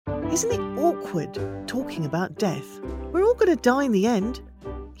Isn't it awkward talking about death? We're all going to die in the end.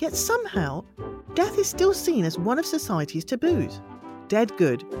 Yet somehow, death is still seen as one of society's taboos. Dead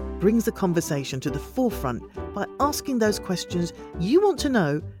Good brings the conversation to the forefront by asking those questions you want to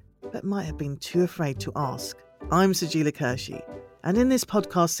know but might have been too afraid to ask. I'm Sajeela Kershi, and in this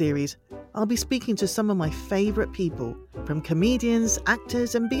podcast series, I'll be speaking to some of my favourite people, from comedians,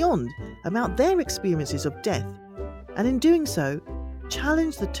 actors and beyond, about their experiences of death, and in doing so,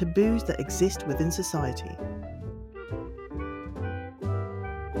 challenge the taboos that exist within society.